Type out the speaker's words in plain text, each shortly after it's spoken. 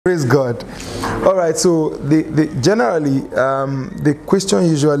Praise God. All right, so generally, the question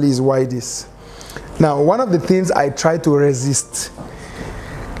usually is why this? Now, one of the things I try to resist,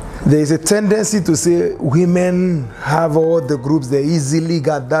 there is a tendency to say women have all the groups, they easily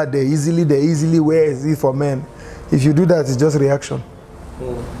got that, they easily, where is it for men? If you do that, it's just reaction.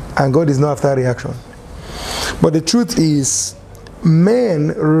 And God is not after reaction. But the truth is,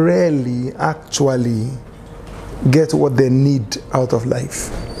 men rarely actually get what they need out of life.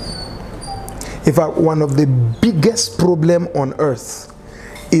 In fact, one of the biggest problems on earth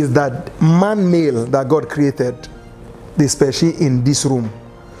is that man-male that God created, especially in this room,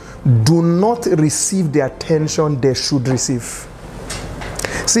 do not receive the attention they should receive.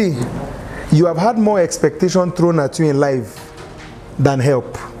 See, you have had more expectation thrown at you in life than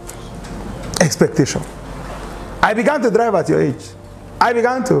help. Expectation. I began to drive at your age. I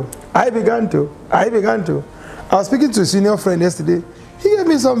began to. I was speaking to a senior friend yesterday. He gave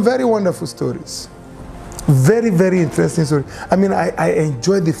me some very wonderful stories. Very, very interesting stories. I mean, I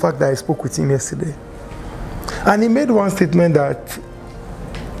enjoyed the fact that I spoke with him yesterday. And he made one statement that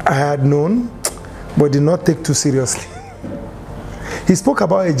I had known, but did not take too seriously. He spoke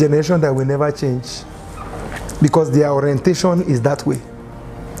about a generation that will never change because their orientation is that way.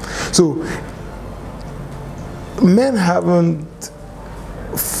 So, men haven't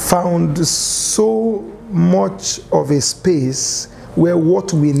found so much of a space where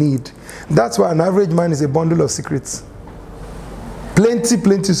what we need. That's why an average man is a bundle of secrets. Plenty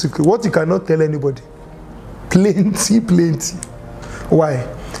secrets. What you cannot tell anybody. Plenty. Why?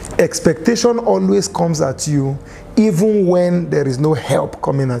 Expectation always comes at you even when there is no help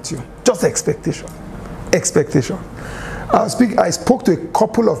coming at you. Just expectation. I spoke to a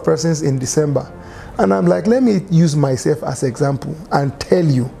couple of persons in December, and I'm like, let me use myself as example and tell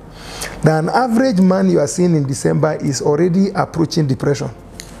you that an average man you are seeing in December is already approaching depression.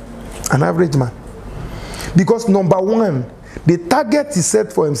 An average man. Because number one, the target he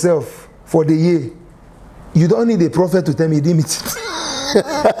set for himself for the year, you don't need a prophet to tell me he didn't meet it.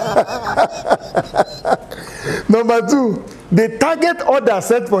 Number two, the target order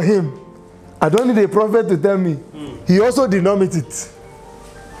set for him, I don't need a prophet to tell me, he also did not meet it.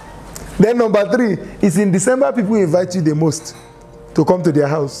 Then number three, it's in December people invite you the most to come to their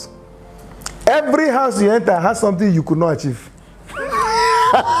house. Every house you enter has something you could not achieve.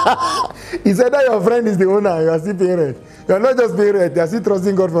 He said that your friend is the owner, you are still paying rent. You are not just paying rent, you are still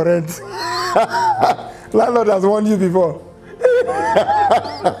trusting God for rent. Landlord has warned you before.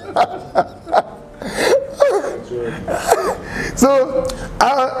 So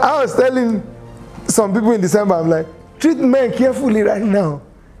I was telling some people in December, I'm like, treat men carefully right now.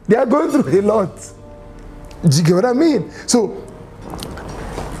 They are going through a lot. Do you get what I mean? So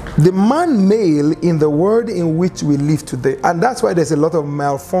the man-male in the world in which we live today, and that's why there's a lot of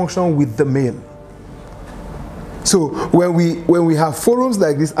malfunction with the male. So when we have forums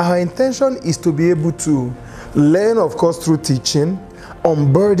like this, our intention is to be able to learn, of course, through teaching,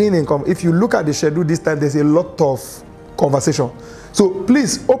 unburden income. If you look at the schedule this time, there's a lot of conversation. So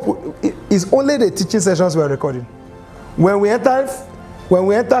please, it's only the teaching sessions we are recording. When we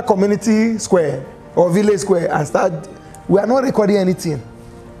enter community square or village square and start, we are not recording anything.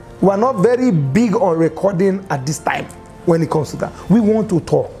 We are not very big on recording at this time when it comes to that. We want to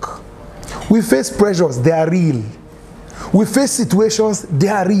talk. We face pressures, they are real. We face situations, they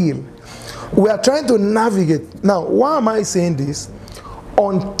are real. We are trying to navigate. Now, why am I saying this?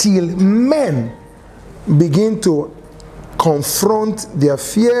 Until men begin to confront their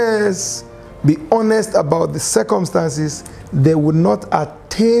fears, be honest about the circumstances, they will not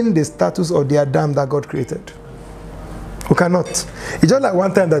attain the status of the Adam that God created. We cannot. It's just like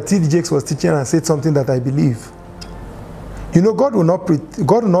one time that T.D. Jakes was teaching and said something that I believe. You know, God will not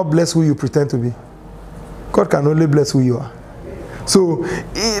bless who you pretend to be. God can only bless who you are. So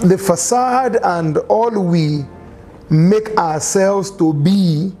the facade and all we make ourselves to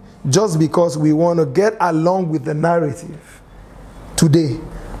be just because we want to get along with the narrative. Today,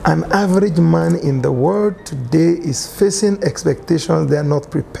 an average man in the world today is facing expectations they are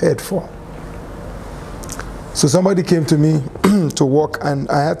not prepared for. So somebody came to me to work, and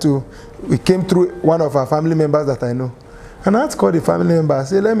we came through one of our family members that I know. And I had to call the family member and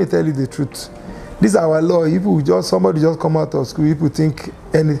say, let me tell you the truth. This is our law. Somebody just come out of school, people think,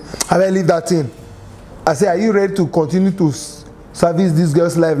 have I leave that in? I say, are you ready to continue to service this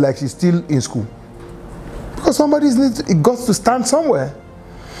girl's life like she's still in school? Because somebody's got to stand somewhere.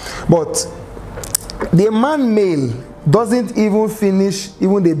 But the man-male doesn't even finish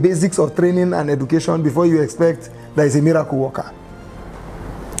even the basics of training and education before you expect that he's a miracle worker.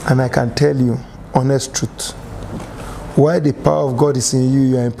 And I can tell you, honest truth, While the power of God is in you,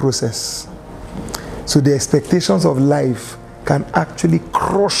 you are in process. So the expectations of life can actually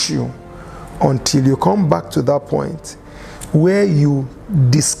crush you until you come back to that point where you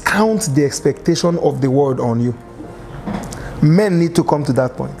discount the expectation of the world on you. Men need to come to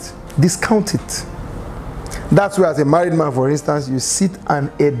that point. Discount it. That's where, as a married man, for instance, you sit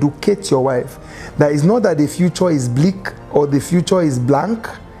and educate your wife. That is not that the future is bleak or the future is blank,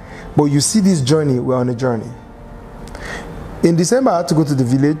 but you see this journey, we're on a journey. In December, I had to go to the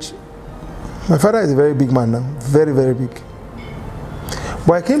village. My father is a very big man now, very, very big.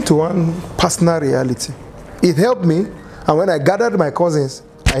 But I came to one personal reality. It helped me, and when I gathered my cousins,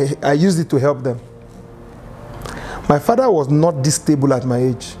 I used it to help them. My father was not this stable at my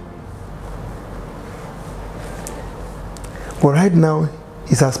age. But right now,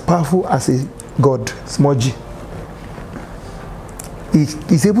 he's as powerful as a god, small g.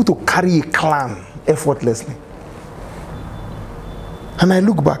 He's able to carry a clan effortlessly. And I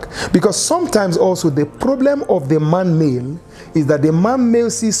look back, because sometimes also the problem of the man male is that the man male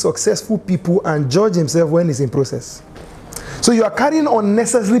sees successful people and judge himself when he's in process. So you are carrying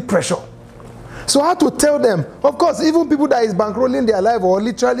unnecessary pressure. So I had to tell them, of course, even people that is bankrolling their life or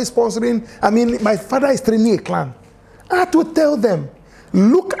literally sponsoring, I mean, my father is training a clan. I had to tell them,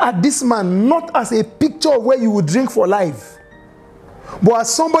 look at this man not as a picture of where you would drink for life, but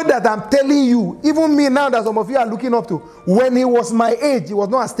as somebody that I'm telling you, even me now that some of you are looking up to, when he was my age, he was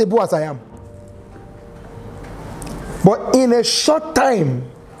not as stable as I am. But in a short time,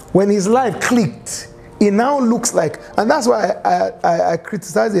 when his life clicked, it now looks like, and that's why I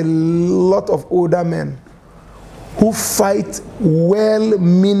criticize a lot of older men who fight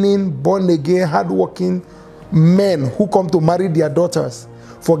well-meaning, born-again, hard-working men who come to marry their daughters,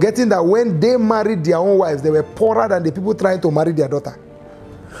 forgetting that when they married their own wives, they were poorer than the people trying to marry their daughter.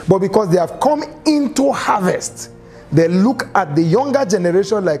 But because they have come into harvest, they look at the younger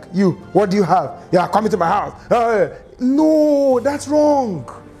generation like, you, what do you have? You are coming to my house. No, that's wrong.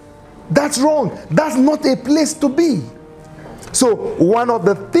 That's wrong. That's not a place to be. So one of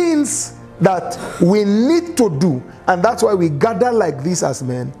the things that we need to do, and that's why we gather like this as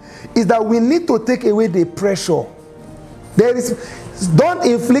men, is that we need to take away the pressure. Don't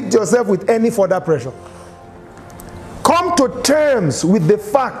inflict yourself with any further pressure. Come to terms with the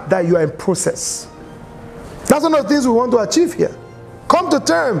fact that you are in process. That's one of the things we want to achieve here. Come to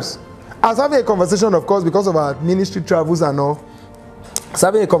terms. I was having a conversation, of course, because of our ministry travels and all. I was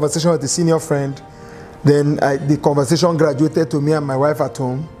having a conversation with a senior friend. Then the conversation graduated to me and my wife at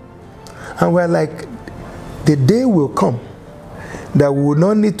home. And we're like, the day will come that we will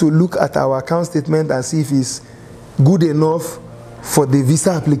not need to look at our account statement and see if it's good enough for the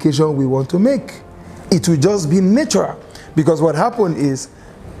visa application we want to make. It will just be natural. Because what happened is,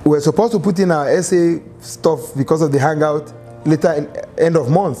 we're supposed to put in our essay stuff because of the hangout later in end of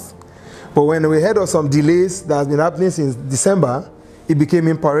month. But when we heard of some delays that has been happening since December, it became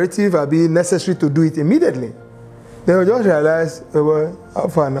imperative and be necessary to do it immediately. Then we just realized,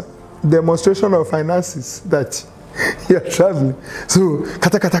 demonstration of finances that you're traveling. So,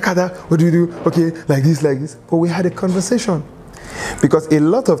 kata, what do you do? Okay, like this. But we had a conversation. Because a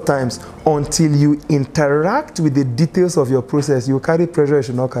lot of times, until you interact with the details of your process, you carry pressure you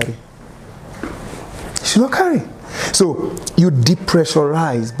should not carry. You should not carry. So, you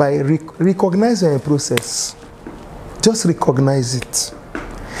depressurize by recognizing your process. Just recognize it.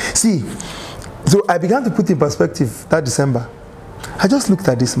 See, so I began to put in perspective that December. I just looked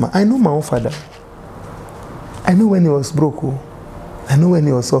at this man. I know my own father. I know when he was broke. I know when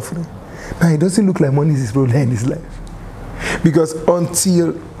he was suffering. Now, it doesn't look like money is his problem in his life. Because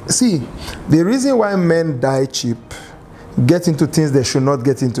see, the reason why men die cheap, get into things they should not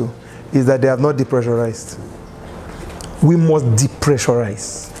get into, is that they have not depressurized. We must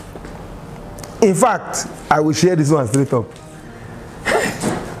depressurize. In fact, I will share this one straight up.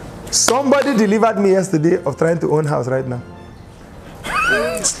 Somebody delivered me yesterday of trying to own house right now.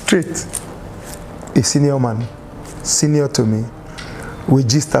 Straight. A senior man, senior to me. We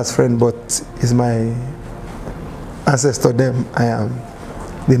just as friends, but is my ancestor them. I am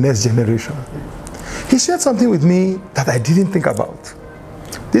the next generation. He shared something with me that I didn't think about.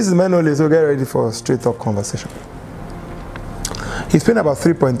 This is Men Only, so get ready for a straight up conversation. He's paying about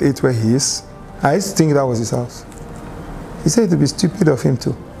 3.8 where he is. I used to think that was his house. He said it would be stupid of him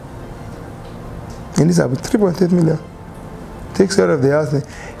too. And this about 3.8 million. Takes care of the house.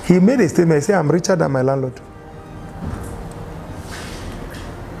 He made a statement. He said, I'm richer than my landlord.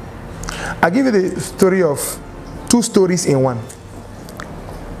 I give you the story of two stories in one.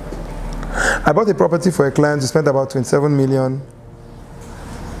 I bought a property for a client who spent about 27 million.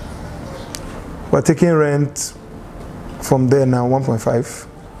 We're taking rent. from there now, 1.5.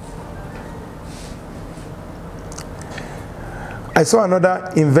 I saw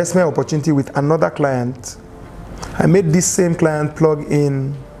another investment opportunity with another client. I made this same client plug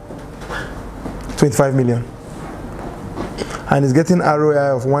in 25 million. And he's getting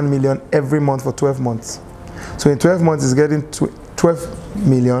ROI of 1 million every month for 12 months. So in 12 months, he's getting 12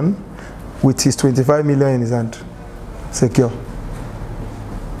 million with his 25 million in his hand. Secure.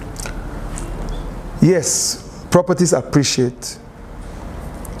 Yes, properties appreciate.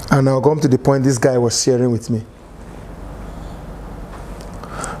 And I'll come to the point this guy was sharing with me.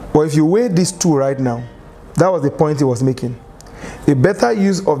 But if you weigh these two right now, that was the point he was making. A better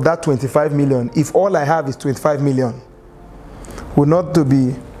use of that 25 million, if all I have is 25 million, would not to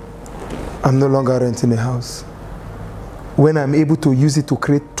be, I'm no longer renting a house. When I'm able to use it to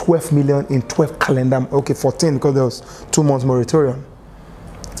create 12 million in 12 calendar, okay, 14, because there was 2 months moratorium.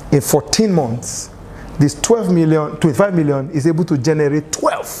 In 14 months, this 25 million is able to generate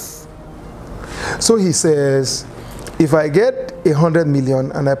 12. So he says, if I get 100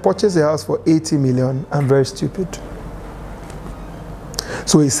 million and I purchase a house for 80 million, I'm very stupid.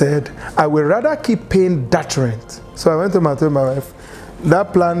 So he said, I will rather keep paying that rent. So I went to told my wife,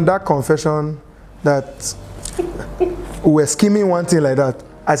 that plan, that confession, that we're scheming one thing like that.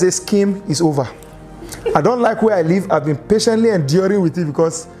 I say scheme is over. I don't like where I live. I've been patiently enduring with it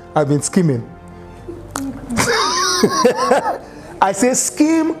because I've been scheming. I say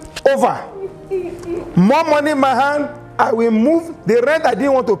scheme over. More money in my hand, I will move the rent I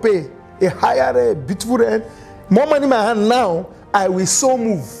didn't want to pay. A higher, beautiful rent. More money in my hand now, I will so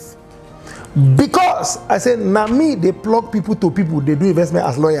move. Because I said, now me, they plug people to people, they do investment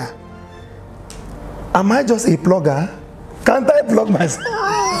as lawyer. Am I just a plugger? Can't I plug myself?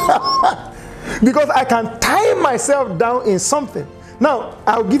 Because I can tie myself down in something. Now,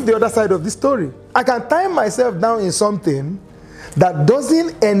 I'll give the other side of the story. I can tie myself down in something that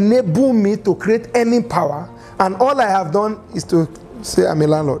doesn't enable me to create any power, and all I have done is to say I'm a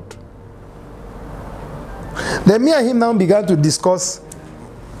landlord. Then me and him now began to discuss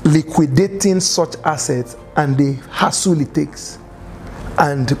liquidating such assets and the hassle it takes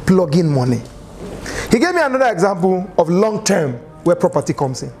and plugging money. He gave me another example of long-term where property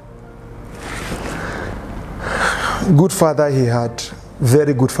comes in. Good father he had,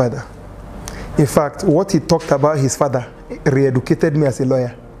 very good father. In fact, what he talked about his father re-educated me as a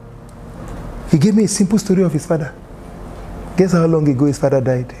lawyer. He gave me a simple story of his father. Guess how long ago his father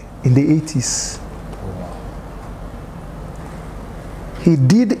died? In the 80s. He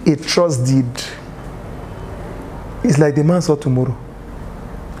did a trust deed. It's like the man saw tomorrow.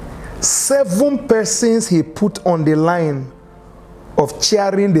 7 persons he put on the line of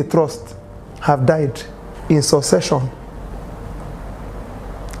chairing the trust have died in succession.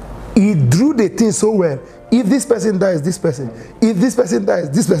 He drew the thing so well. If this person dies, this person. If this person dies,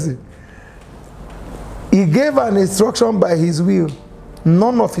 this person. He gave an instruction by his will.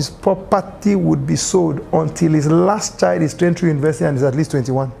 None of his property would be sold until his last child is trained through university and is at least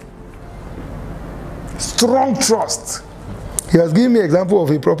 21. Strong trust. He has given me an example of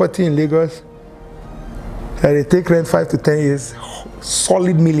a property in Lagos that they take rent 5 to 10 years,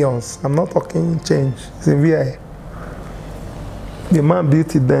 solid millions. I'm not talking change. It's in VI. The man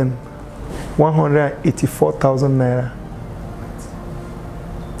built it then, 184,000 naira,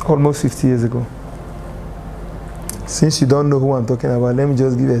 almost 50 years ago. Since you don't know who I'm talking about, let me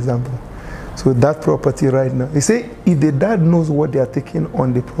just give you an example. So that property right now, you say if the dad knows what they are taking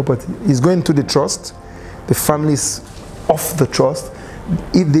on the property, he's going to the trust, the family is off the trust.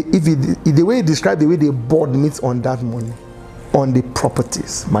 If the way he described the way the board meets on that money, on the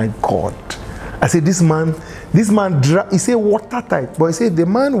properties, my God. I say this man, he say watertight, but he say if the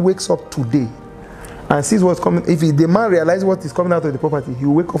man wakes up today and sees what's coming, if the man realizes what is coming out of the property, he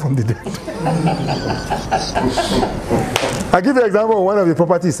will wake up from the dead. I'll give you an example of one of the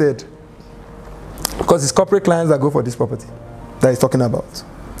properties he said. Because it's corporate clients that go for this property that he's talking about.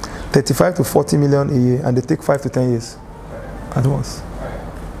 35 to 40 million a year, and they take 5 to 10 years at once.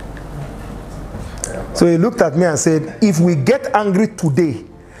 So he looked at me and said, if we get angry today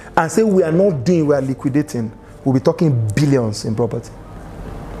and say we are not doing, we are liquidating, we'll be talking billions in property.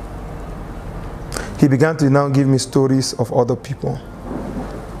 He began to now give me stories of other people.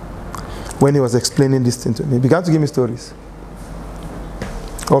 When he was explaining this thing to me, he began to give me stories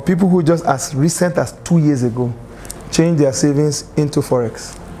of people who just as recent as 2 years ago changed their savings into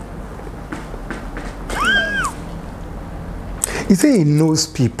Forex. He said he knows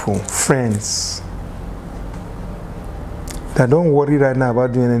people, friends, that don't worry right now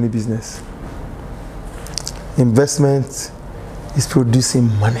about doing any business. Investment is producing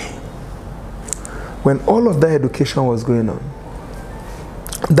money. when all of that education was going on,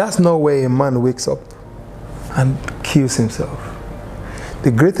 that's not where a man wakes up and kills himself.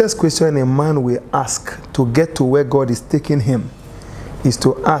 The greatest question a man will ask to get to where God is taking him is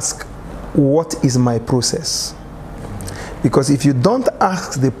to ask, what is my process? Because if you don't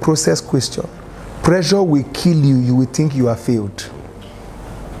ask the process question, pressure will kill you. You will think you have failed.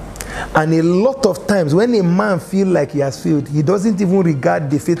 And a lot of times when a man feels like he has failed, he doesn't even regard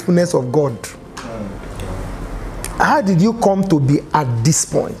the faithfulness of God. How did you come to be at this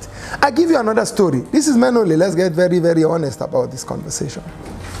point? I'll give you another story. This is Men Only. Let's get very, very honest about this conversation.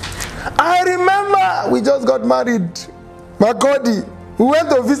 I remember we just got married. Makodi. We went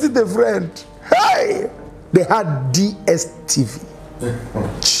to visit a friend. Hey! They had DSTV.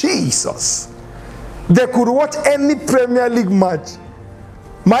 Jesus. They could watch any Premier League match.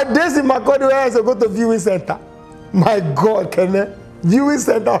 My days in Makodi where I used to go to viewing center. My God, Kenneth. Viewing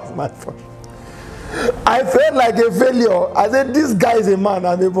center was my fun. I felt like a failure. I said, this guy is a man,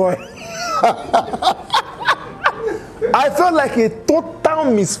 I'm a boy. I felt like a total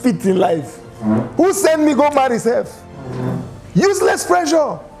misfit in life. Who sent me go marry self? Useless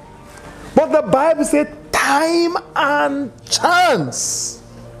pressure. But the Bible said time and chance.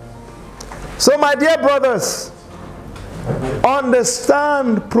 So my dear brothers,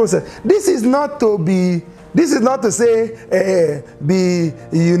 understand process. This is not to say,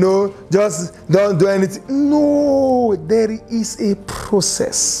 just don't do anything. No, there is a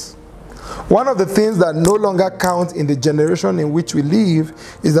process. One of the things that no longer count in the generation in which we live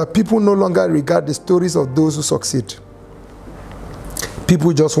is that people no longer regard the stories of those who succeed.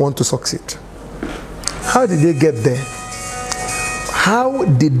 People just want to succeed. How did they get there? How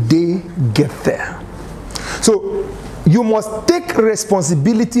did they get there? So, you must take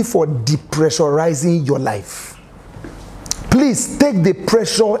responsibility for depressurizing your life. Please take the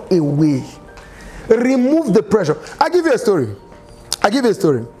pressure away. Remove the pressure. I'll give you a story.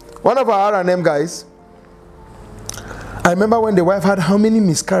 One of our R&M guys, I remember when the wife had how many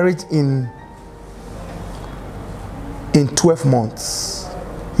miscarriages in 12 months.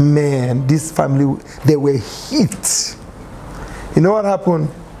 Man, this family, they were hit. You know what happened?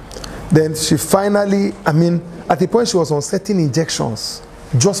 Then she finally, at the point she was on certain injections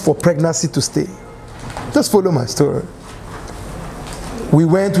just for pregnancy to stay. Just follow my story. We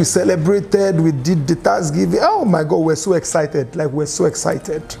went, we celebrated, we did the Thanksgiving. Oh my God, we're so excited. Like, we're so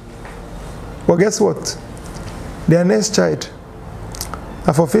excited. But guess what? Their next child.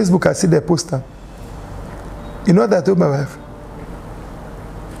 And for Facebook, I see their poster. You know what I told my wife?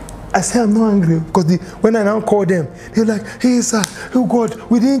 I said, I'm not angry. Because when I now call them, they're like, hey, sir, oh God,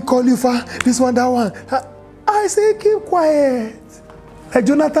 we didn't call you for this one, that one. I say, keep quiet. Like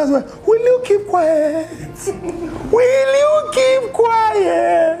Jonathan's wife, will you keep quiet? Will you keep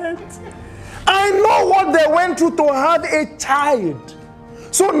quiet? I know what they went through to have a child.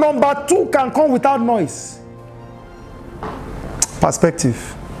 So number 2 can come without noise.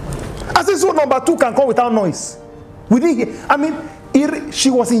 Perspective. I said, so number 2 can come without noise. We didn't hear. She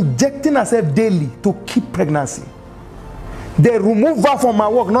was injecting herself daily to keep pregnancy. They removed her from my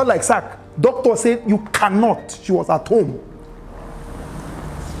work, not like sack. Doctor said, you cannot. She was at home.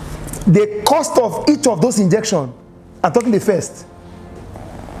 The cost of each of those injections, I'm talking the first,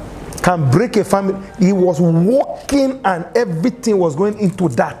 can break a family. He was working and everything was going into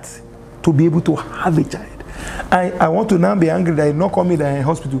that to be able to have a child. I want to now be angry that he not call me there in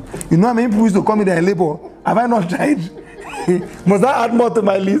hospital. You know how many people used to call me there in labor? Have I not tried? Must I add more to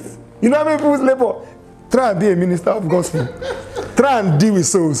my list? You know how many people labor? Try and be a minister of gospel. Try and deal with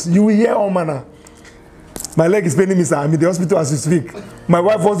souls. You will hear all manner. My leg is paining me, sir. I'm in the hospital as we speak. My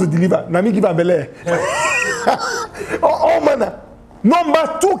wife wants to deliver. Now me give her belly. All manner.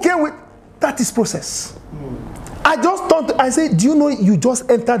 Number 2 came with, that is process. I just thought, I said, do you know you just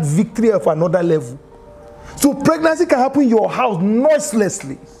entered victory of another level? So pregnancy can happen in your house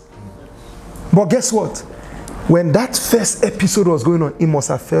noiselessly. But guess what? When that first episode was going on, it must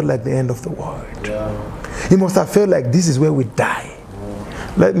have felt like the end of the world. Yeah. It must have felt like this is where we die.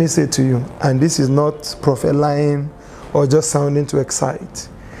 Let me say to you, and this is not prophet lying or just sounding to excite.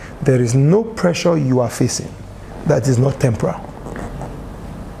 There is no pressure you are facing that is not temporal.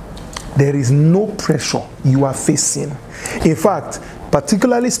 There is no pressure you are facing. In fact,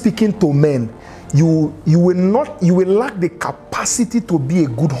 particularly speaking to men, you will lack the capacity to be a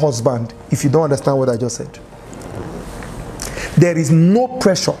good husband if you don't understand what I just said. There is no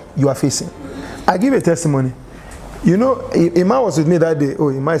pressure you are facing. I give a testimony. You know, Ima was with me that day. Oh,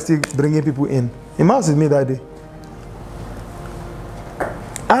 Ima is still bringing people in. Ima was with me that day.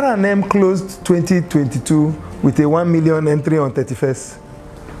 R&M closed 2022 with a 1 million entry on 31st.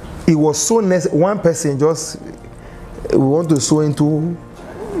 it was so necessary. One person just, we want to sow into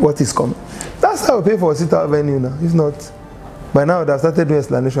what is coming. That's how we pay for sit-out venue now. If not, by now they have started doing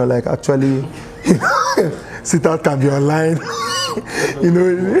explanation like actually, sit-out can be online. You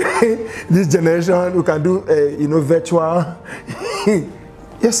know, this generation we can do, you know, virtual.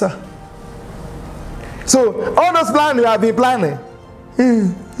 Yes, sir. So all those plans we have been planning.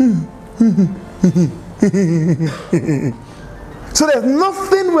 So there's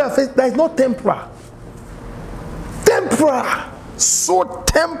nothing we are facing. There is no temporal. Temporal. So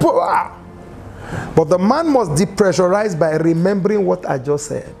temporal. But the man must depressurize by remembering what I just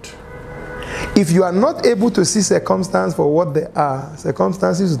said. If you are not able to see circumstances for what they are,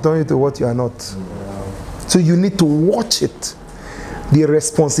 circumstances will turn you to what you are not. So you need to watch it. The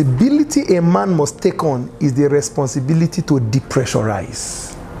responsibility a man must take on is the responsibility to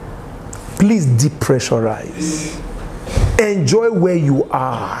depressurize. Please depressurize. Enjoy where you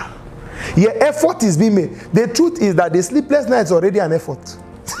are. Your effort is being made. The truth is that the sleepless night is already an effort.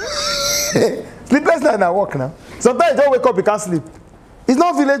 Sleepless night at work now. Sometimes you don't wake up, you can't sleep. It's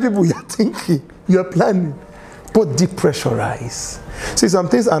not village people you're thinking, you're planning. But depressurize. See, some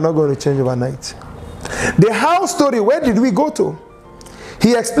things are not going to change overnight. The house story, where did we go to?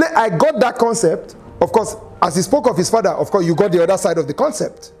 He explained, I got that concept. Of course, as he spoke of his father, of course, you got the other side of the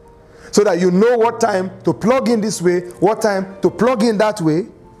concept. So that you know what time to plug in this way, what time to plug in that way.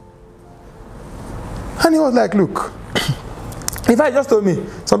 And he was like, look, if I just told me,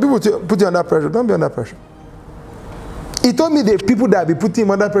 some people put you under pressure, don't be under pressure. He told me the people that be putting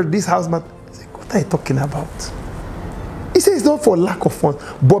him under pressure, this house man. I said, what are you talking about? He said it's not for lack of fun,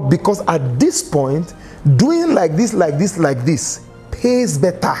 but because at this point, doing like this, like this, like this, pays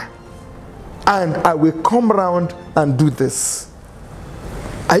better. And I will come around and do this.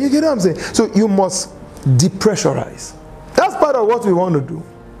 Are you getting what I'm saying? So you must depressurize. That's part of what we want to do.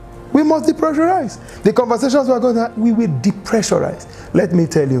 We must depressurize. The conversations we are going to have, we will depressurize. Let me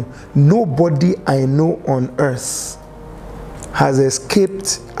tell you, nobody I know on earth has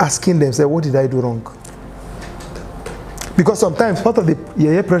escaped asking themselves, what did I do wrong? Because sometimes part of the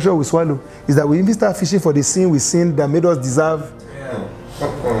pressure we swallow is that we even start fishing for the sin we sinned that made us deserve. Yeah.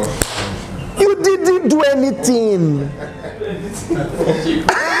 You didn't do anything.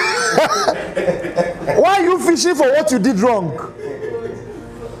 Why are you fishing for what you did wrong?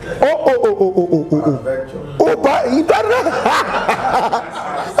 Oh, but you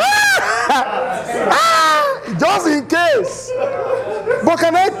just in case. But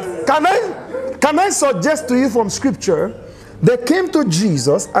can I suggest to you from scripture? They came to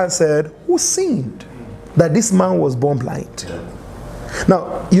Jesus and said, who sinned that this man was born blind?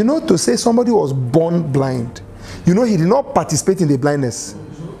 Now, you know, to say somebody was born blind, you know, he did not participate in the blindness.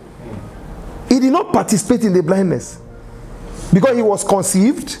 He did not participate in the blindness. Because he was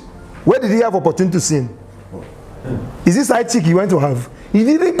conceived. Where did he have opportunity to sin? Is this side chick he went to have? He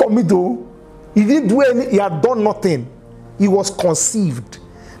didn't commit though. He didn't do any, he had done nothing. He was conceived.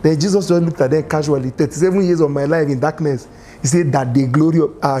 Then Jesus just looked at them casually. 37 years of my life in darkness. He said that the glory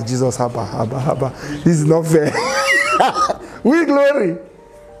of Jesus, haba. This is not fair. We glory.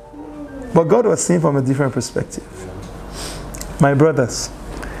 But God was seeing from a different perspective. My brothers,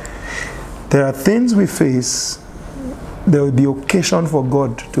 there are things we face. There will be occasion for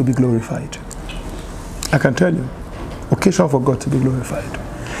God to be glorified. I can tell you, occasion for God to be glorified.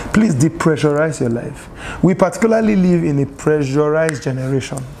 Please depressurize your life. We particularly live in a pressurized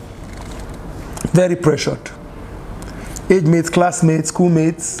generation. Very pressured. Age mates, classmates,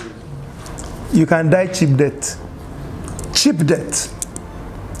 schoolmates. You can die cheap death. Cheap death.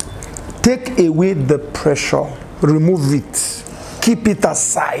 Take away the pressure. Remove it. Keep it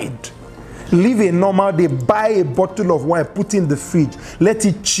aside. Live a normal day. Buy a bottle of wine. Put it in the fridge. Let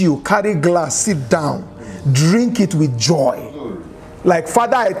it chill. Carry glass. Sit down. Drink it with joy. Like,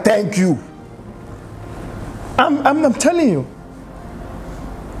 Father, I thank you. I'm telling you.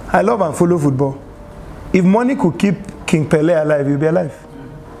 I love and follow football. If money could keep King Pele alive, he'll be alive.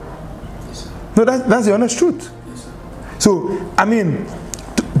 No, that's the honest truth. So, I mean,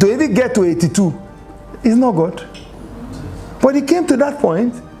 to even get to 82 is not God. But he came to that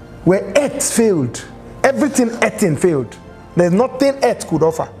point where earth failed. Everything earthing failed. There's nothing earth could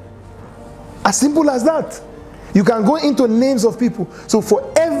offer. As simple as that. You can go into names of people. So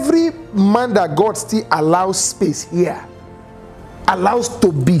for every man that God still allows space here, allows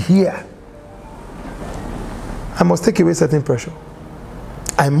to be here, I must take away certain pressure.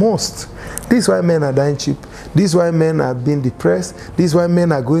 I must. This is why men are dying cheap. This is why men are being depressed. This is why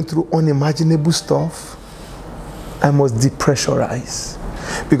men are going through unimaginable stuff. I must depressurize.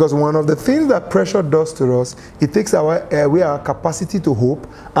 Because one of the things that pressure does to us, it takes away our capacity to hope,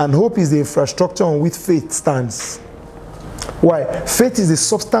 and hope is the infrastructure on which faith stands. Why? Faith is the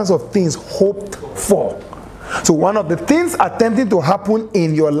substance of things hoped for. So one of the things attempting to happen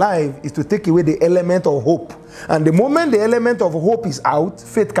in your life is to take away the element of hope. And the moment the element of hope is out,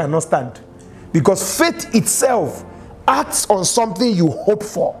 faith cannot stand. Because faith itself acts on something you hope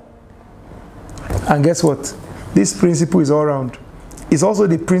for. And guess what? This principle is all around. It's also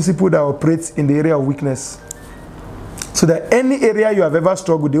the principle that operates in the area of weakness. So that any area you have ever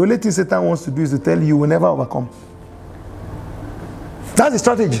struggled, the only thing Satan wants to do is to tell you you will never overcome. That's the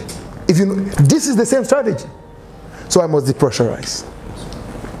strategy. If you know, this is the same strategy. So I must depressurize.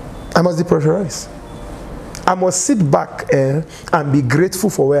 I must depressurize. I must sit back and be grateful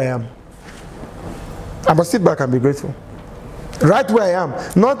for where I am. I must sit back and be grateful. Right where I am,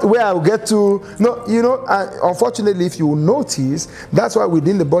 not where I'll get to. No, you know, unfortunately, if you notice, that's why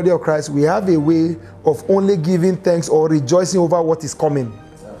within the body of Christ, we have a way of only giving thanks or rejoicing over what is coming.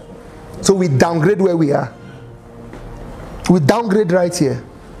 So we downgrade where we are. We downgrade right here.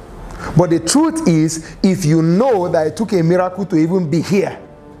 But the truth is, if you know that it took a miracle to even be here,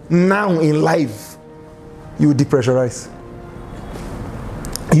 now in life, you depressurize.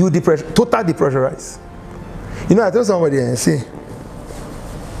 You total depressurize. You know, I told somebody, see,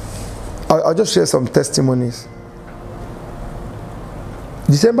 I'll just share some testimonies.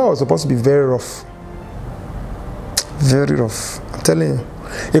 December was supposed to be very rough. Very rough. I'm telling you.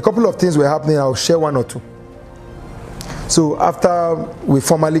 A couple of things were happening. I'll share one or two. So after we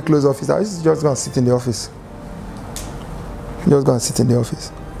formally close office, I was just going to sit in the office. Just going to sit in the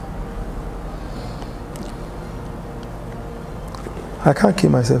office. I can't kill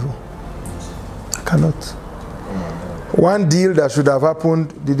myself. I cannot. One deal that should have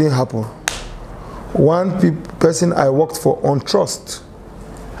happened didn't happen. One person I worked for on trust,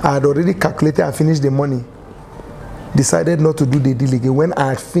 I had already calculated and finished the money, decided not to do the deal again when I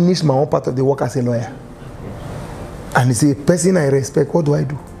had finished my own part of the work as a lawyer. And he said, person I respect, what do I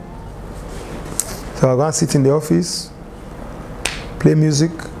do? So I go and sit in the office, play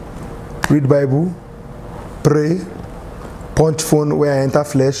music, read Bible, pray, punch phone where I enter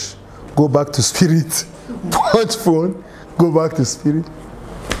flesh, go back to spirit, punch phone, go back to spirit.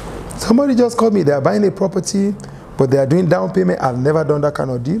 Somebody just called me, they are buying a property, but they are doing down payment. I've never done that kind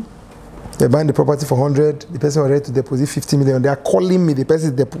of deal. They're buying the property for 100, the person was ready to deposit 50 million. They are calling me, the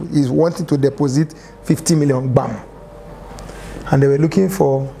person is wanting to deposit 50 million, bam. And they were looking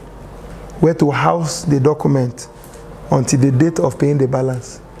for where to house the document until the date of paying the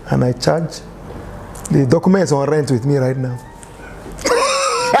balance. And I charge. The document is on rent with me right now.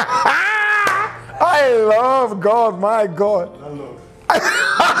 I love God, my God.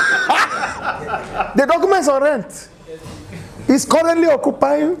 The document is on rent. He's currently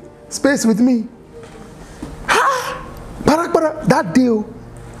occupying space with me. That deal.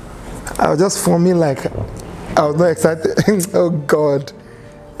 I was just forming like I was not excited. Oh God.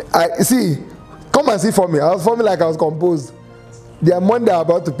 I see, come and see for me. I was forming like I was composed. Their money they are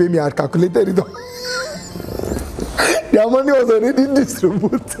about to pay me, I had calculated it. Their money was already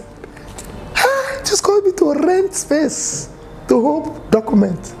distributed. Just called me to rent space, to hope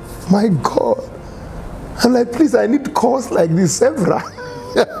document. My God. I'm like, please, I need calls like this several.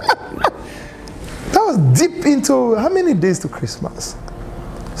 That was deep into how many days to Christmas?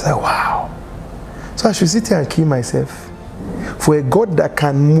 It's like, wow. So I should sit here and kill myself for a God that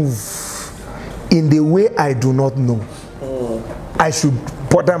can move in the way I do not know. I should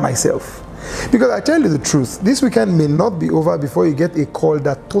bother myself. Because I tell you the truth, this weekend may not be over before you get a call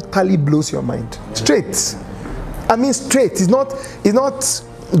that totally blows your mind. Straight. I mean straight. It's not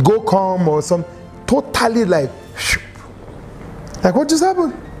go come or some totally like what just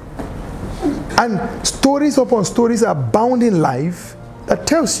happened? And stories upon stories are bound in life that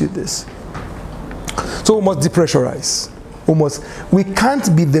tells you this. So we must depressurize. We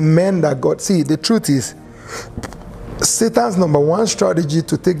can't be the men that God. See, the truth is, Satan's number one strategy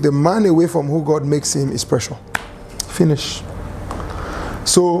to take the man away from who God makes him is pressure. Finish.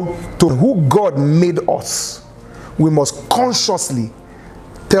 So, to who God made us, we must consciously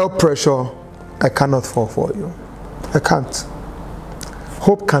tell pressure, I cannot fall for you. I can't.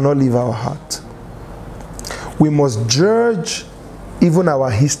 Hope cannot leave our heart. We must judge even our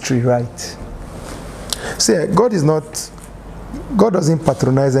history right. See, God doesn't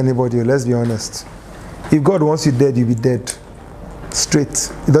patronize anybody, let's be honest. If God wants you dead, you'll be dead.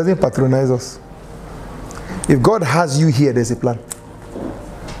 Straight. He doesn't patronize us. If God has you here, there's a plan.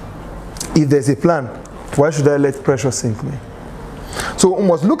 If there's a plan, why should I let pressure sink me? So we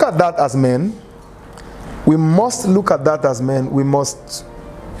must look at that as men. We must look at that as men. We must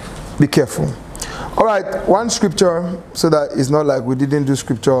Be careful. All right, one scripture so that it's not like we didn't do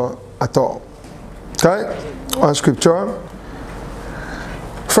scripture at all. Okay? One scripture.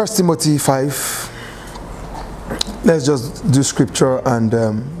 1 Timothy 5. Let's just do scripture and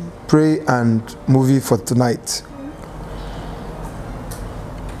pray and movie for tonight.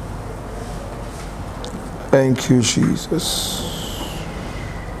 Thank you, Jesus.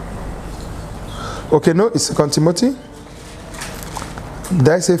 Okay, no, it's 2 Timothy. Did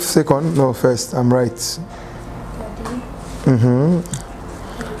I say second? No, first. I'm right.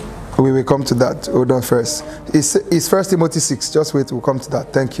 We will come to that. Hold on first. It's 1 Timothy 6. Just wait, we'll come to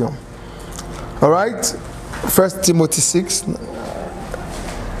that. Thank you. All right. 1 Timothy 6.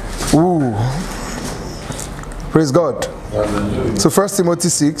 Ooh. Praise God. So 1 Timothy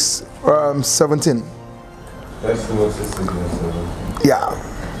 6, 17. 1 Timothy 6, 17. Yeah.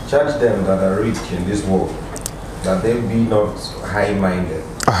 Charge them that are rich in this world, that they be not high-minded,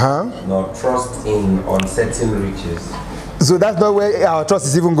 nor trust in uncertain riches. So that's not where our trust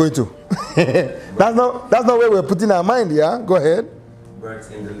is even going to. that's not where we're putting our mind, yeah? Go ahead. But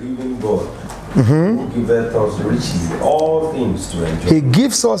in the living God, who giveth us richly all things to enjoy. He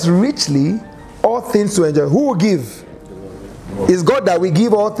gives us richly all things to enjoy. Who will give? It's God that we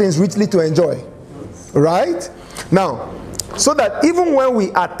give all things richly to enjoy. Right? Now, so that even when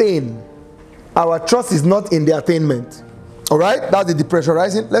we attain, our trust is not in the attainment. All right? That's the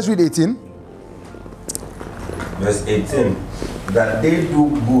depressurizing. Let's read 18. Verse 18. That they do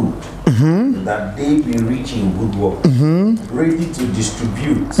good, that they be rich in good work, ready to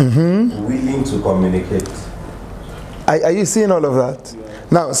distribute, willing to communicate. Are you seeing all of that?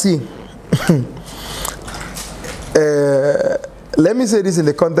 Now, see. Let me say this in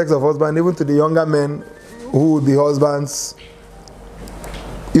the context of husband, even to the younger men who would be husbands.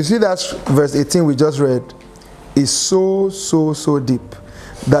 You see that verse 18 we just read is so deep.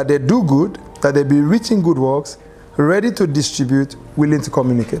 That they do good, that they be rich in good works, ready to distribute, willing to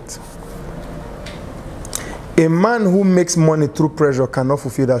communicate. A man who makes money through pressure cannot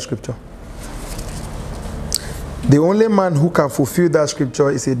fulfill that scripture. The only man who can fulfill that scripture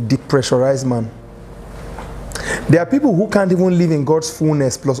is a depressurized man. There are people who can't even live in God's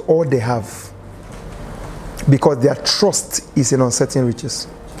fullness plus all they have because their trust is in uncertain riches.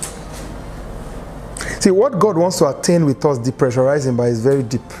 See, what God wants to attain with us, depressurizing by, is very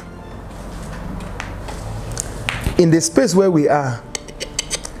deep. In the space where we are,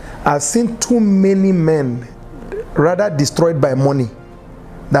 I've seen too many men rather destroyed by money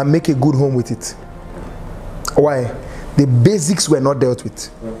than make a good home with it. Why? The basics were not dealt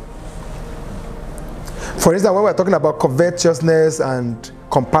with. For instance, when we're talking about covetousness and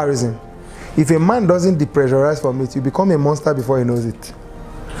comparison, if a man doesn't depressurize from it, you become a monster before he knows it.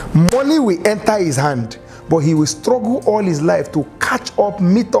 Money will enter his hand, but he will struggle all his life to catch up,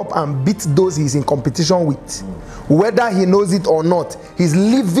 meet up, and beat those he's in competition with. Whether he knows it or not, he's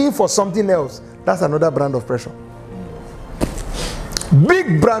living for something else. That's another brand of pressure.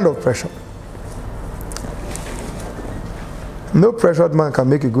 Big brand of pressure. No pressured man can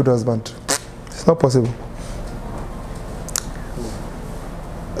make a good husband. It's not possible.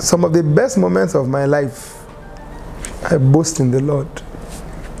 Some of the best moments of my life, I boast in the Lord,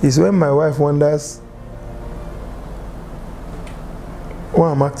 is when my wife wonders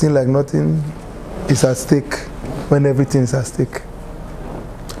why I'm acting like nothing is at stake when everything is at stake.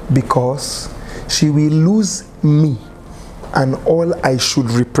 Because she will lose me and all I should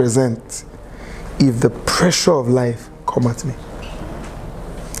represent if the pressure of life come at me.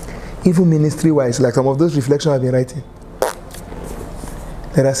 Even ministry-wise, like some of those reflections I've been writing,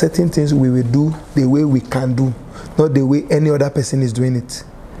 there are certain things we will do the way we can do, not the way any other person is doing it.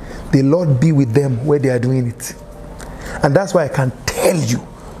 The Lord be with them where they are doing it. And that's why I can tell you,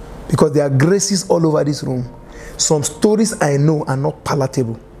 because there are graces all over this room. Some stories I know are not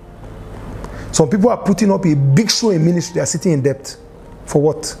palatable. Some people are putting up a big show in ministry, they are sitting in debt. For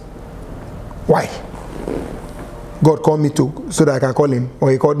what? Why? God called me so that I can call him, or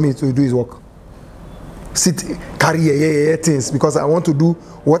he called me to do his work. Sit, carry things because I want to do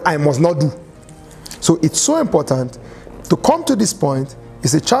what I must not do. So it's so important to come to this point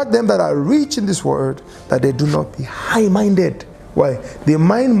is to charge them that are rich in this world that they do not be high-minded. Why? The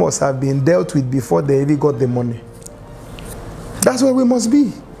mind must have been dealt with before they even got the money. That's where we must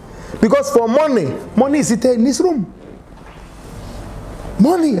be. Because for money is seated in this room.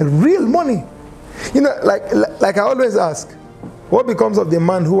 Money, real money. You know, like I always ask, what becomes of the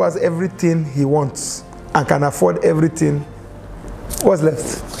man who has everything he wants and can afford everything? What's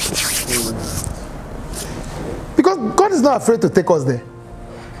left? Because God is not afraid to take us there.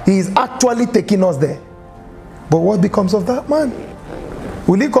 He is actually taking us there. But what becomes of that man?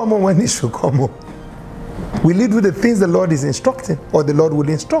 Will he come home when he should come home? Will he do the things the Lord is instructing, or the Lord will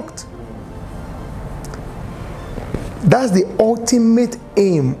instruct? That's the ultimate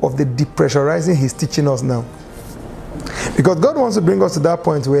aim of the depressurizing he's teaching us now. Because God wants to bring us to that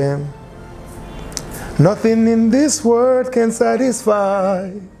point where nothing in this world can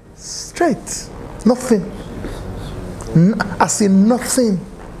satisfy. Straight. Nothing. I see nothing.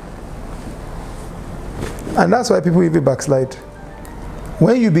 And that's why people even backslide.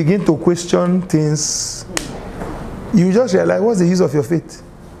 When you begin to question things, you just realize, what's the use of your faith?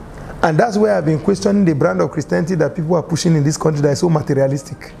 And that's where I've been questioning the brand of Christianity that people are pushing in this country that is so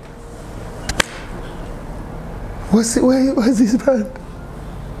materialistic. What's this brand?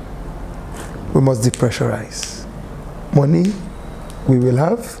 We must depressurize. Money we will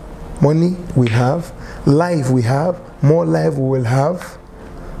have. Money we have. Life we have. More life we will have.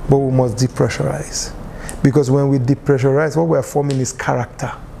 But we must depressurize. Because when we depressurize, what we're forming is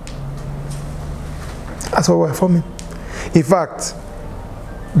character. That's what we're forming. In fact,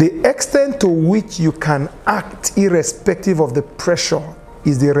 the extent to which you can act irrespective of the pressure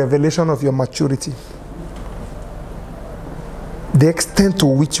is the revelation of your maturity. The extent to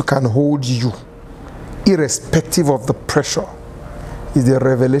which you can hold you irrespective of the pressure is the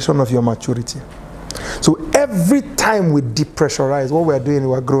revelation of your maturity. So every time we depressurize, what we're doing,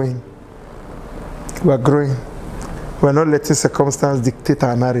 we're growing. We're growing. We're not letting circumstance dictate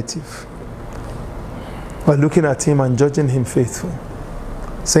our narrative. We're looking at him and judging him faithful.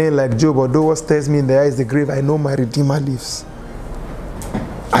 Saying like Job, although what stares me in the eye is the grave, I know my Redeemer lives.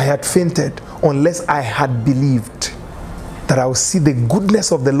 I had fainted unless I had believed that I would see the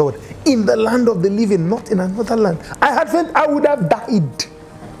goodness of the Lord in the land of the living, not in another land. I had fainted, I would have died.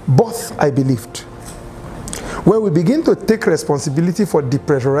 Both I believed. When we begin to take responsibility for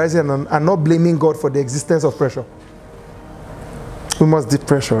depressurizing and not blaming God for the existence of pressure, we must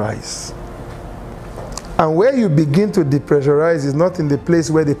depressurize. And where you begin to depressurize is not in the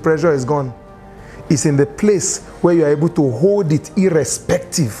place where the pressure is gone. It's in the place where you are able to hold it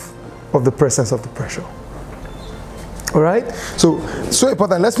irrespective of the presence of the pressure. All right? So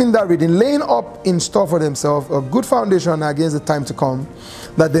important. Let's finish that reading. Laying up in store for themselves a good foundation against the time to come,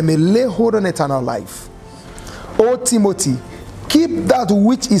 that they may lay hold on eternal life. O Timothy, keep that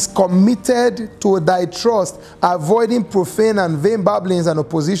which is committed to thy trust, avoiding profane and vain babblings and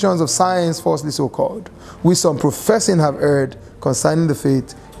oppositions of science falsely so called, which some professing have erred concerning the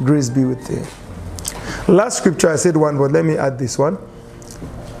faith. Grace be with thee. Last scripture, I said one, but let me add this one.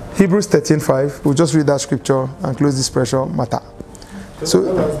 Hebrews 13:5. We'll just read that scripture and close this pressure matter. So,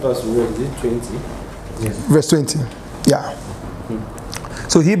 the last verse we read, is it 20? Yes. Verse 20. Yeah.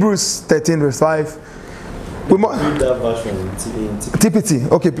 So Hebrews 13 verse 5. We must read that version in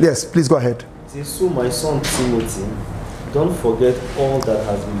TPT. Okay, yes, please go ahead. It says, so my son Timothy, don't forget all that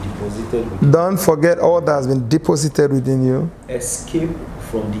has been deposited within you. Don't forget all that has been deposited within you. Escape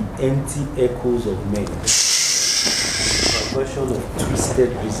from the empty echoes of men. Perversion of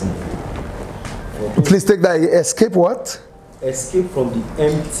twisted reasoning. Please take that. Escape what? Escape from the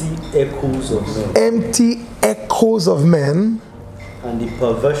empty echoes of men. Empty echoes of men. And the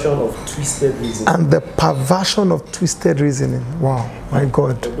perversion of twisted reasoning. And the perversion of twisted reasoning. Wow, my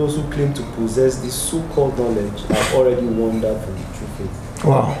God. For those who claim to possess this so-called knowledge have already wandered from the true faith.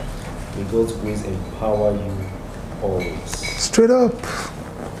 Wow. May God's grace empower you always. Straight up.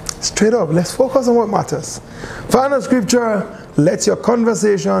 Straight up. Let's focus on what matters. Final scripture. Let your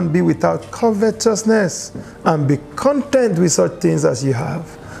conversation be without covetousness, and be content with such things as you have.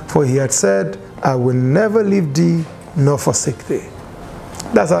 For he had said, I will never leave thee nor forsake thee.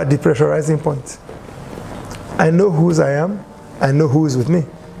 That's our depressurizing point. I know whose I am. I know who is with me.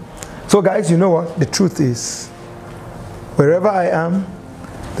 So guys, you know what? The truth is, wherever I am,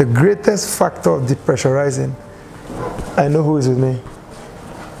 the greatest factor of depressurizing, I know who is with me.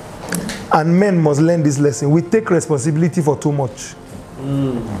 And men must learn this lesson. We take responsibility for too much.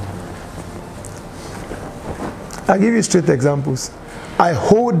 I'll give you straight examples. I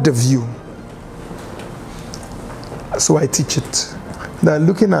hold the view, so I teach it, that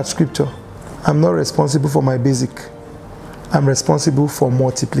looking at scripture, I'm not responsible for my basic. I'm responsible for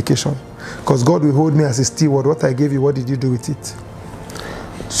multiplication. Because God will hold me as a steward. What I gave you, what did you do with it?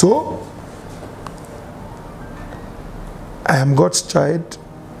 So, I am God's child.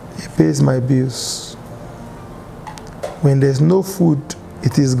 He pays my bills. When there's no food,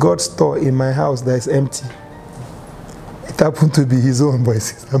 it is God's store in my house that is empty. It happened to be his own, but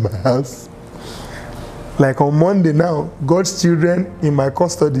it's in my house. Like on Monday now, God's children in my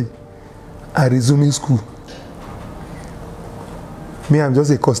custody are resuming school. Me, I'm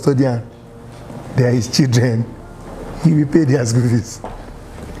just a custodian. They are his children. He will pay their school fees.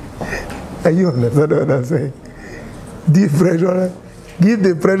 Are you understand what I'm saying? Give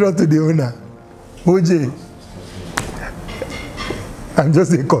the pressure to the owner. OJ, I'm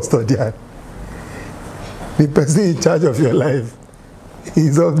just a custodian. The person in charge of your life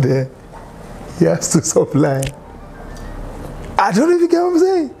is up there. He has to supply. I don't know if you get what I'm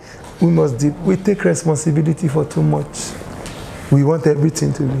saying. We take responsibility for too much. We want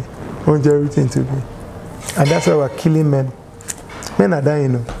everything to be. And that's why we're killing men. Men are dying, you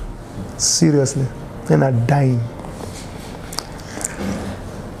know. Seriously. Men are dying.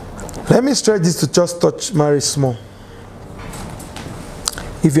 Let me stretch this to just touch marriage small.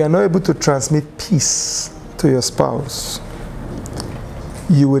 If you are not able to transmit peace to your spouse,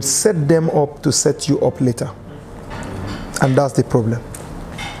 you would set them up to set you up later. And that's the problem.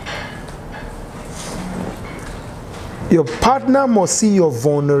 Your partner must see your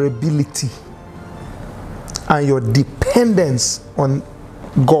vulnerability and your dependence on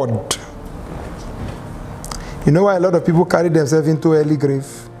God. You know why a lot of people carry themselves into early grave?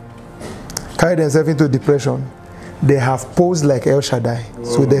 Carry themselves into depression? They have posed like El Shaddai,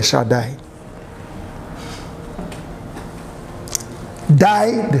 so they shall die.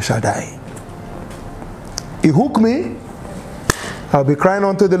 Die, they shall die. You hook me, I'll be crying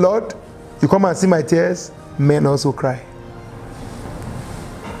unto the Lord. You come and see my tears, men also cry.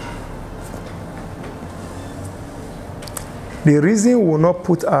 The reason we will not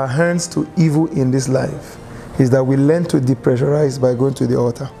put our hands to evil in this life is that we learn to depressurize by going to the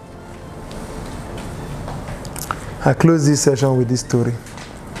altar. I close this session with this story.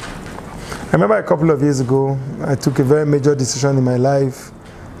 I remember a couple of years ago, I took a very major decision in my life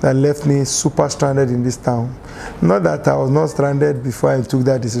that left me super stranded in this town. Not that I was not stranded before I took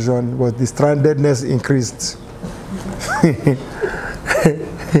that decision, but the strandedness increased.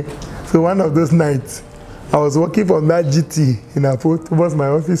 So one of those nights, I was walking from that GT in Apo towards my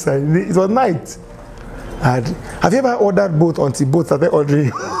office. It was night. Have you ever ordered boat until boat started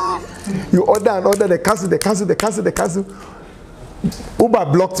ordering? You order and order, they cancel. Uber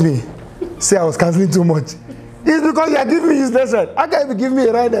blocked me. Say I was canceling too much. It's because you are giving me useless ride. How can you give me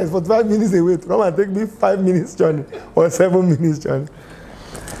a ride that is 45 minutes away to come and take me 5 minutes journey or 7 minutes journey?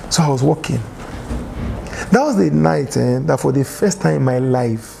 So I was walking. That was the night that for the first time in my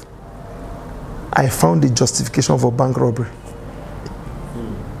life, I found the justification for bank robbery.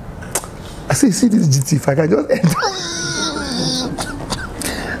 I say, see this GT, if I can just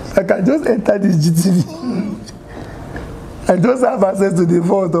enter, this GTV. I just have access to the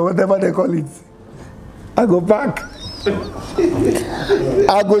vault or whatever they call it. I go back.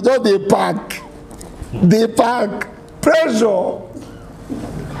 I go just the park. Pressure.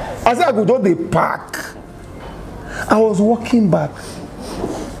 I said I go just the park. I was walking back.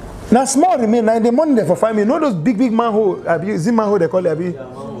 Now small remain. Now in the morning there for 5 minutes. You know those big manhole? Is it manhole they call it?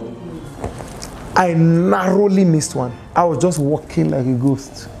 I narrowly missed one. I was just walking like a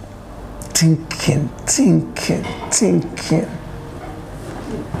ghost. Thinking.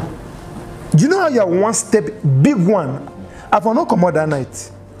 Do you know how you are one step, big one? I will not come out that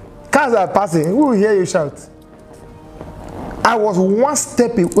night. Cars are passing, who will hear you shout? I was one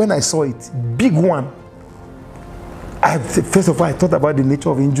step when I saw it, big one. First of all, I thought about the nature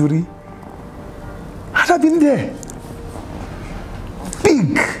of injury. Had I been there?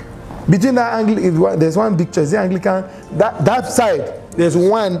 Big. Between that angle, there's one big church, the Anglican, that side, there's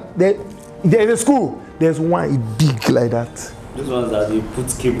one, there's a school, there's one big like that. Those ones that you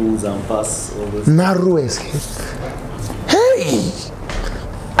put cables and pass all those. Narrow escape. Hey!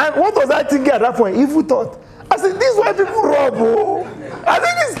 And what was I thinking at that point? Evil thought. I said, this is why people rob, oh. I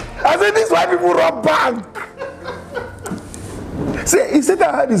said, this is why people rob bank. See, if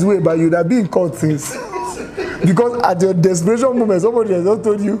Satan had his way, but you'd have been caught since. Because at your desperation moment, somebody has just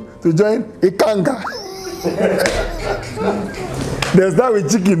told you to join a kanga. There's that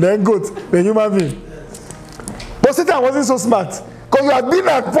with chicken, then goat, then human being. But Satan wasn't so smart. Because you have been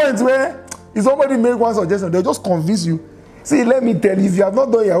at points where if somebody make one suggestion, they'll just convince you. See, let me tell you, if you have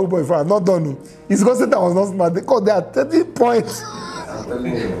not done Yahoo Boy, if I have not done it, it's because Satan was not smart. Because there are 30 points.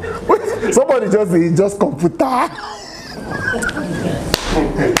 Somebody just computer.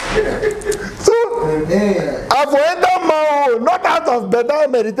 So, I for enter my not out of better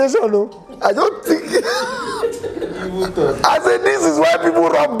meditation, no. I don't think. I said, this is why people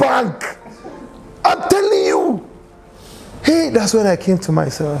rob bank. I'm telling you. Hey, that's when I came to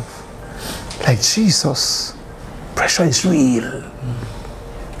myself. Like, Jesus, pressure is real.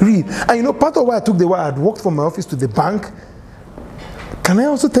 Real. And you know, part of why I took the way I had walked from my office to the bank. Can I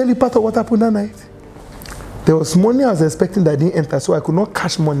also tell you part of what happened that night? There was money I was expecting that didn't enter, so I could not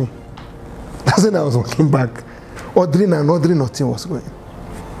cash money. That's when I was walking back. Ordering and ordering, nothing was going.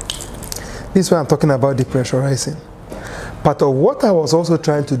 This is why I'm talking about depressurizing. Part of what I was also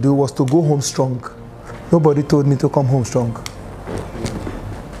trying to do was to go home strong. Nobody told me to come home strong.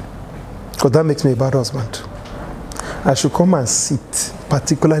 Because that makes me a bad husband. I should come and sit,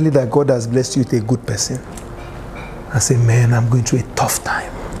 particularly that God has blessed you with a good person, and say, man, I'm going through a tough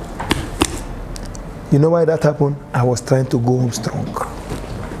time. You know why that happened? I was trying to go home strong.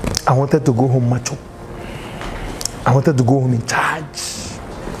 I wanted to go home macho. I wanted to go home in charge.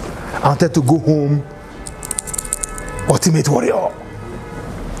 I wanted to go home ultimate warrior.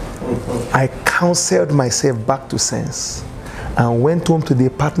 I counseled myself back to sense and went home to the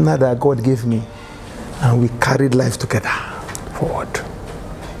partner that God gave me, and we carried life together forward.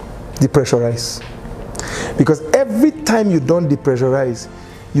 Depressurize. Because every time you don't depressurize,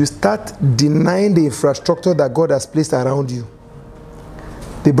 you start denying the infrastructure that God has placed around you.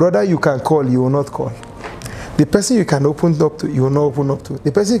 The brother you can call, you will not call. The person you can open up to, you will not open up to.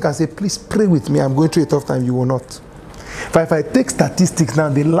 The person you can say, please pray with me, I'm going through a tough time, you will not. But if I take statistics now,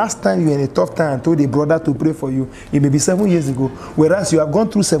 the last time you were in a tough time and told a brother to pray for you, it may be 7 years ago, whereas you have gone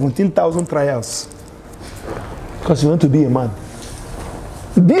through 17,000 trials. Because you want to be a man.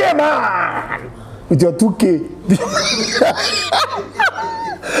 Be a man! With your 2K.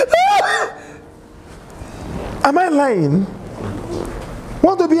 Am I lying?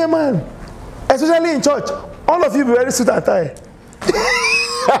 Want to be a man? Especially in church. All of you be very suit and tie.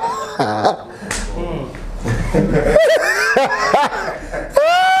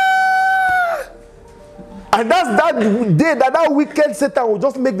 And that's that day that wicked Satan will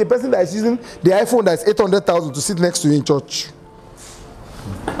just make the person that is using the iPhone that is 800,000 to sit next to you in church.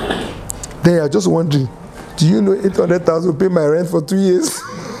 They are just wondering, do you know 800,000 pay my rent for 2 years?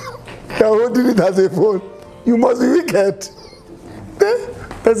 You're holding it as a phone. You must be wicked. The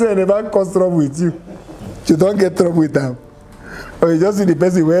person will never cause trouble with you. You don't get trouble with them. Or you just see the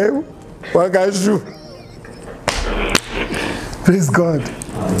person where one can shoot. Praise God.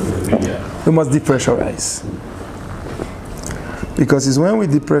 We must depressurize. Because it's when we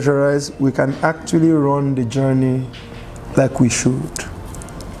depressurize, we can actually run the journey like we should.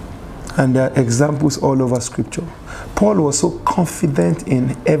 And there are examples all over Scripture. Paul was so confident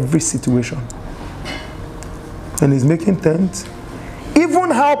in every situation. And he's making tents.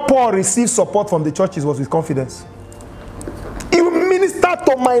 Even how Paul received support from the churches was with confidence. He will minister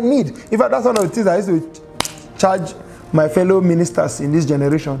to my need. In fact, that's one of the things I used to charge my fellow ministers in this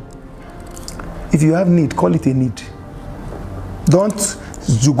generation. If you have need, call it a need. Don't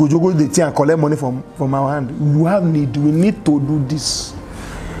jugo the thing and collect money from our hand. You have need. We need to do this.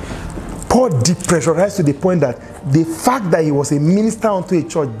 Paul depressurized to the point that the fact that he was a minister unto a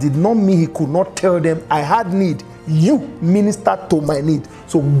church did not mean he could not tell them, I had need. You minister to my need.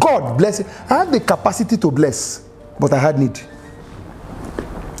 So God bless you. I had the capacity to bless, but I had need.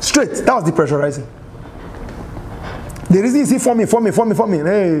 Straight. That was depressurizing. The reason you see for me.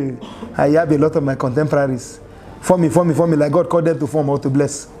 Hey, I have a lot of my contemporaries. For me, like God called them to form or to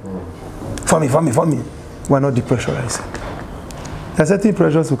bless. For me. We're not depressurizing. There are certain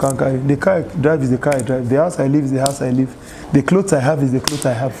pressures we can't carry. The car I drive is the car I drive. The house I live is the house I live. The clothes I have is the clothes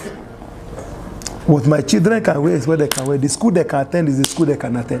I have. What my children can wear is what they can wear. The school they can attend is the school they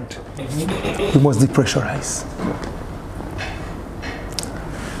can attend. We must depressurize.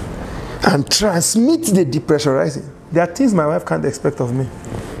 And transmit the depressurizing. There are things my wife can't expect of me.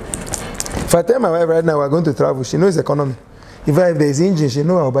 If I tell my wife right now we're going to travel, she knows economy. If there's engine, she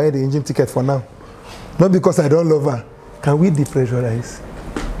knows I'll buy the engine ticket for now. Not because I don't love her. Can we depressurize?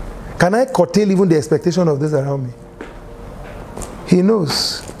 Can I curtail even the expectation of those around me? He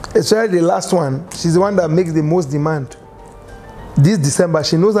knows. Especially the last one. She's the one that makes the most demand. This December,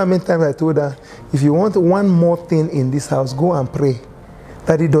 she knows how many times I told her, if you want one more thing in this house, go and pray.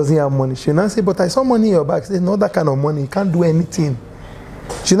 Daddy doesn't have money. She now say, but I saw money in your bag. Say, not that kind of money. You can't do anything.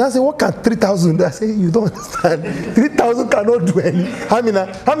 She now say, what can 3,000 do? I say, you don't understand. 3,000 cannot do anything. How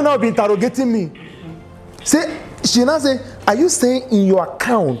many will be interrogating me? Say, she now say, are you saying in your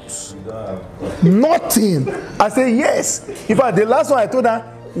account? Nothing. I say, yes. In fact, the last one I told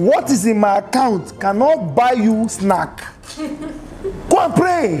her, what is in my account cannot buy you snack. Go and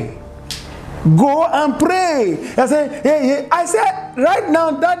pray. Go and pray. I say, hey. I said, right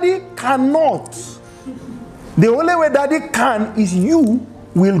now, Daddy cannot. The only way Daddy can is you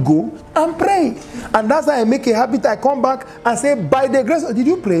will go and pray. And that's why I make a habit. I come back and say, by the grace, did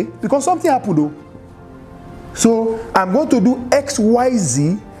you pray? Because something happened though. So I'm going to do X, Y,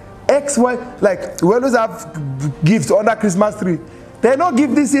 Z, X, Y. Like we always have gifts under Christmas tree. They don't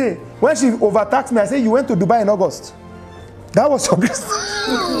give this year. When she overtaxed me, I said, you went to Dubai in August. That was your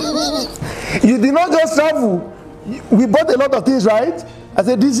Christmas. You did not just travel. We bought a lot of things, right? I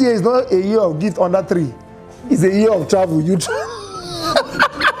said, this year is not a year of gift under 3. It's a year of travel. You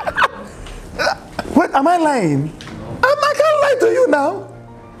Wait, am I lying? I can't lie to you now.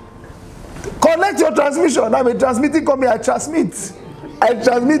 Collect your transmission. I'm a transmitting company. I transmit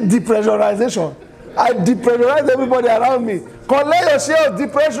depressurization. I depressurize everybody around me. Collect your share of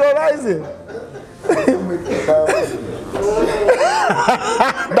depressurizing.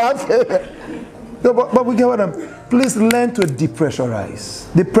 No, but we get what I'm. Please learn to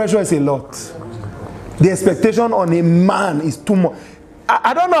depressurize. The pressure is a lot. The expectation on a man is too much.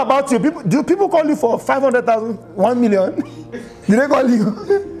 I don't know about you. Do people call you for 500,000, 1 million? Did they call you?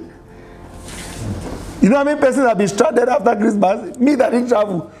 You know how many persons have been stranded after Christmas? Me that didn't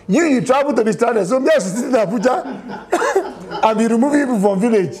travel. You travel to be stranded. So me, I should sit in Abuja and be removing people from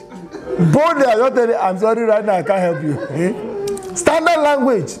village. Boldly, I don't tell you, I'm sorry right now, I can't help you. Standard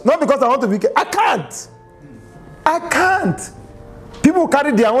language. Not because I want to be. I can't. People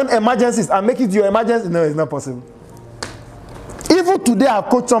carry their own emergencies and make it your emergency. No, it's not possible. Even today, I've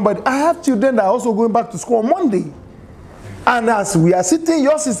coached somebody. I have children that are also going back to school on Monday. And as we are sitting,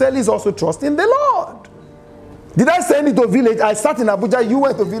 your sister is also trusting the Lord. Did I send you to a village? I sat in Abuja, you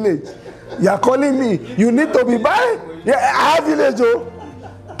went to village. You are calling me. You need to be by? Yeah, I have village, oh.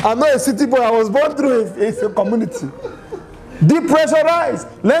 I'm not a city boy. I was born through a community. Depressurize.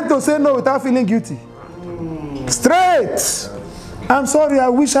 Learn to say no without feeling guilty. Straight. I'm sorry, I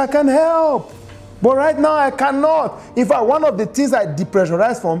wish I can help. But right now, I cannot. In fact, one of the things I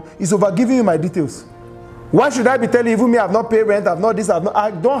depressurize from is over giving you my details. Why should I be telling you, even me, I've not paid rent, I've not this,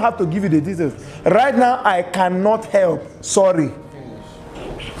 I don't have to give you the details. Right now, I cannot help. Sorry.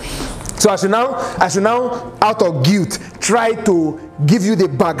 So I should now, out of guilt, try to give you the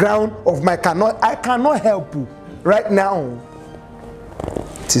background of my cannot. I cannot help you right now.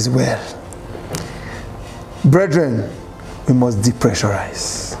 It is well. Brethren, we must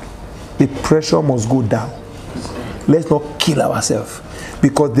depressurize. The pressure must go down. Let's not kill ourselves.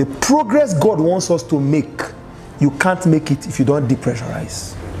 Because the progress God wants us to make, you can't make it if you don't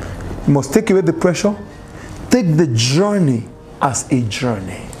depressurize. You must take away the pressure. Take the journey as a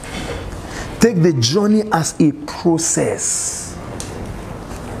journey. Take the journey as a process.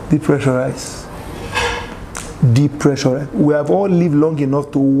 Depressurize. Depressurize. We have all lived long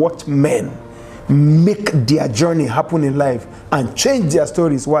enough to watch men make their journey happen in life and change their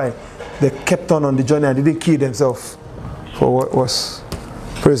stories. Why? They kept on the journey and didn't kill themselves for what was.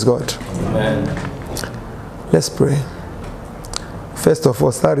 Praise God. Amen. Let's pray. First of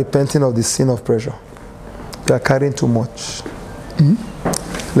all, start repenting of the sin of pressure. You are carrying too much.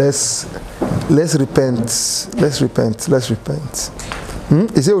 Let's repent. Let's repent.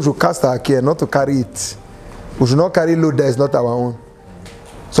 He said we should cast our care, not to carry it. We should not carry load that is not our own.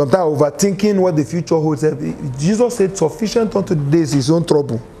 Sometimes overthinking what the future holds. Jesus said, sufficient unto the day is his own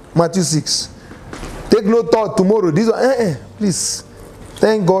trouble. Matthew 6. Take no thought tomorrow. This please.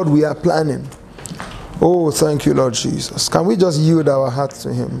 Thank God we are planning. Oh, thank you, Lord Jesus. Can we just yield our hearts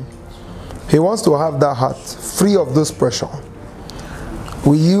to him? He wants to have that heart free of this pressure.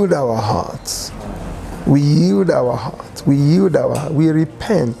 We yield our hearts. We yield our heart. We yield our heart. We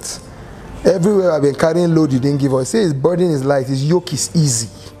repent. Everywhere I've been carrying load you didn't give us. Say his burden is light. His yoke is easy.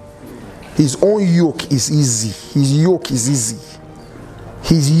 His own yoke is easy. His yoke is easy.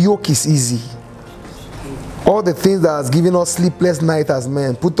 His yoke is easy. All the things that has given us sleepless night as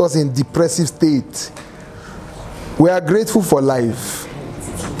men, put us in depressive state. We are grateful for life.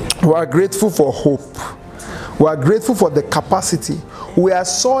 We are grateful for hope. We are grateful for the capacity. We are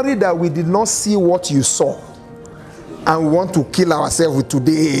sorry that we did not see what you saw. And we want to kill ourselves with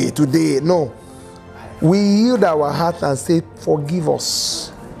today. No. We yield our heart and say, forgive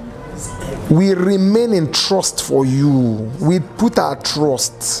us. We remain in trust for you. We put our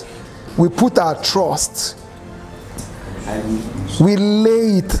trust. We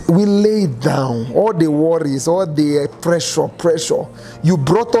lay it down. All the worries, all the pressure. You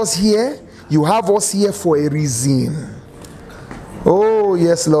brought us here. You have us here for a reason. Oh,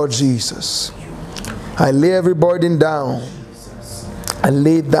 yes, Lord Jesus. I lay every burden down. I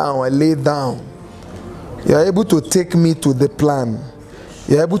lay down. You are able to take me to the plan.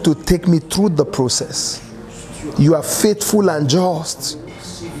 You are able to take me through the process. You are faithful and just.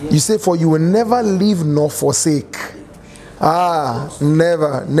 You say, for you will never leave nor forsake.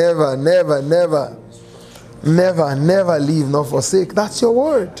 Never leave nor forsake. That's your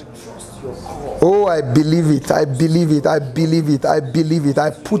word. Oh, I believe it. I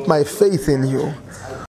put my faith in you.